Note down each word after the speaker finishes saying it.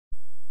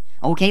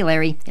Okay,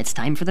 Larry, it's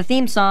time for the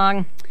theme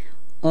song.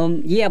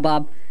 Yeah,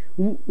 Bob.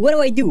 What do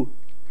I do?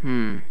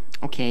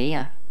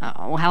 Okay,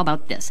 well, how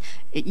about this?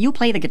 You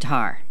play the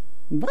guitar.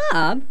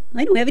 Bob,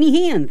 I don't have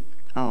any hands.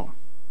 Oh,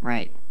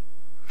 right.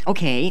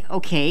 Okay,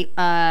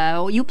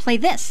 you play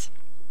this.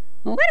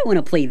 Oh, I don't want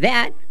to play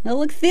that. That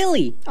looks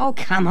silly. Oh,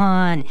 come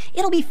on.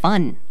 It'll be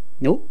fun.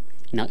 Nope,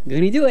 not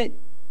gonna do it.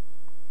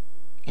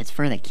 It's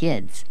for the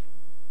kids.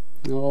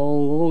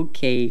 Oh,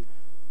 okay.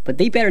 But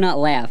they better not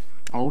laugh.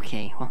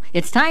 Okay, well,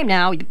 it's time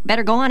now. You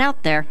better go on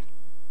out there.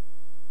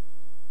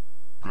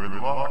 Good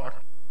luck.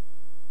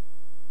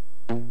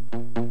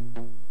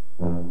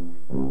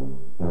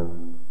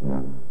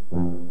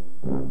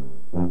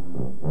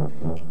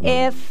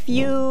 If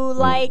you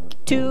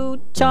like to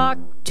talk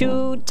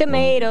to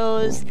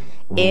tomatoes,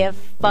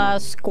 if a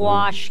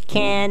squash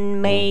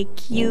can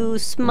make you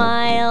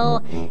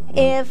smile,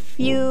 if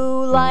you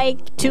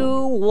like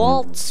to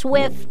waltz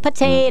with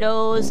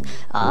potatoes,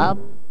 up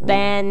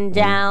and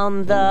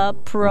down the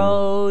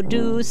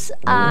produce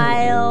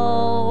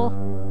aisle,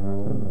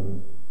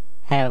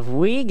 have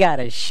we got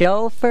a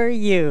show for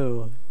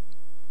you?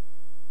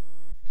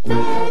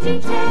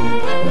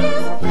 VeggieTales,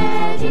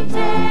 VeggieTales,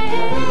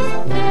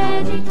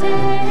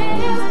 VeggieTales,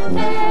 VeggieTales,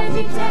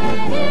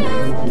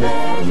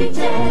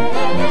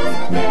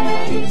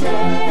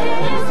 VeggieTales,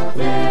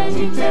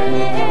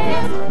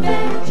 VeggieTales,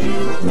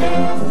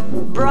 VeggieTales.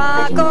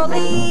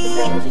 Broccoli,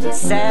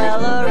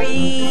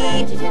 celery,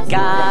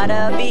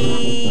 gotta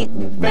be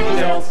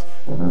VeggieTales.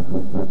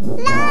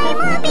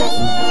 Lima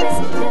beans,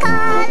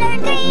 collard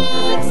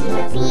greens,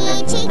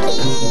 peachy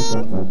keen,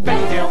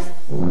 VeggieTales.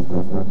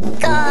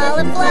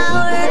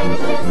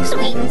 cauliflower,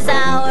 sweet and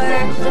sour,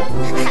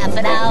 half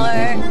an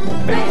hour.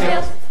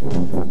 VeggieTales.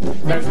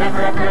 There's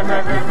never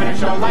ever been a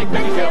show like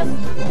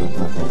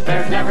VeggieTales.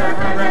 There's never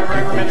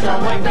ever been a show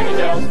like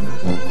VeggieTales.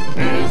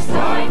 It's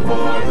time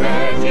for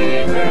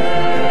VeggieTales.